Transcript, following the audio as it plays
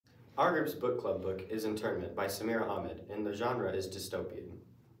Our group's book club book is Internment by Samira Ahmed, and the genre is dystopian.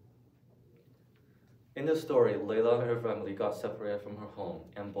 In the story, Layla and her family got separated from her home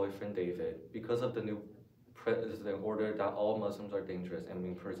and boyfriend David because of the new president ordered that all Muslims are dangerous and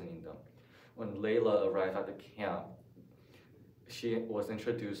imprisoning them. When Layla arrived at the camp, she was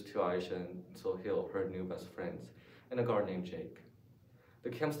introduced to Aisha and Sohail, her new best friends, and a guard named Jake.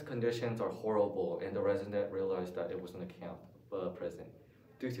 The camp's conditions are horrible, and the resident realized that it wasn't a camp, but a prison.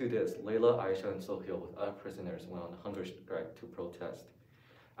 Due to this, Layla, Aisha, and Sohail with other prisoners went on a hunger strike to protest.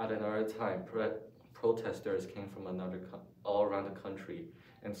 At another time, protesters came from all around the country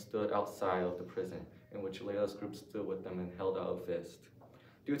and stood outside of the prison, in which Layla's group stood with them and held out a fist.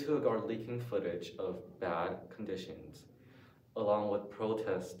 Due to the guard leaking footage of bad conditions, along with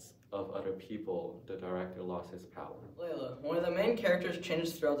protests of other people, the director lost his power. Layla, one of the main characters,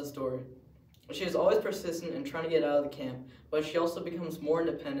 changes throughout the story. She is always persistent in trying to get out of the camp, but she also becomes more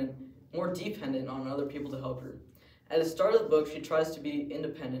dependent on other people to help her. At the start of the book, she tries to be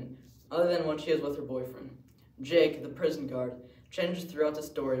independent, other than when she is with her boyfriend. Jake, the prison guard, changes throughout the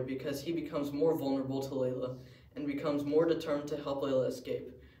story because he becomes more vulnerable to Layla and becomes more determined to help Layla escape.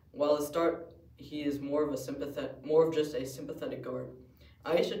 While at the start, he is more of just a sympathetic guard.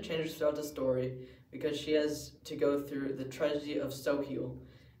 Aisha changes throughout the story because she has to go through the tragedy of Sohail,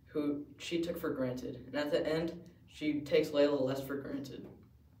 who she took for granted, and at the end, she takes Layla less for granted.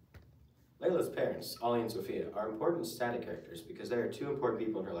 Layla's parents, Ollie and Sophia, are important static characters because they are two important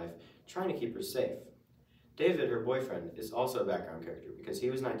people in her life trying to keep her safe. David, her boyfriend, is also a background character because he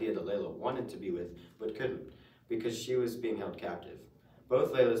was an idea that Layla wanted to be with but couldn't because she was being held captive.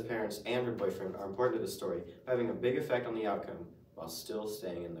 Both Layla's parents and her boyfriend are important to the story, having a big effect on the outcome while still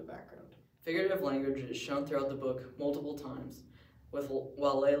staying in the background. Figurative language is shown throughout the book multiple times,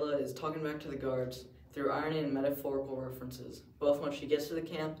 while Layla is talking back to the guards through irony and metaphorical references, both when she gets to the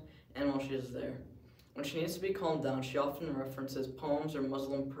camp and while she is there. When she needs to be calmed down, she often references poems or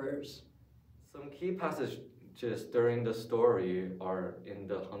Muslim prayers. Some key passages during the story are in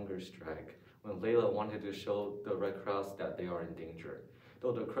the hunger strike, when Layla wanted to show the Red Cross that they are in danger.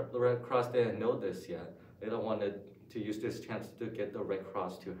 Though the Red Cross didn't know this yet, Layla wanted to use this chance to get the Red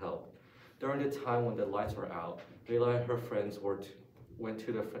Cross to help. During the time when the lights were out, Layla and her friends went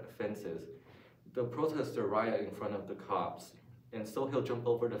to the fences. The protester rioted in front of the cops, and Sohail jumped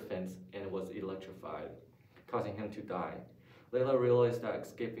over the fence and was electrified, causing him to die. Layla realized that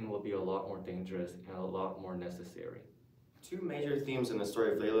escaping would be a lot more dangerous and a lot more necessary. Two major themes in the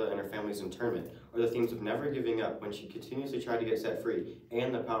story of Layla and her family's internment are the themes of never giving up when she continuously tried to get set free,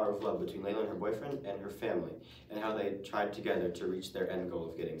 and the power of love between Layla and her boyfriend and her family, and how they tried together to reach their end goal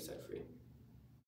of getting set free.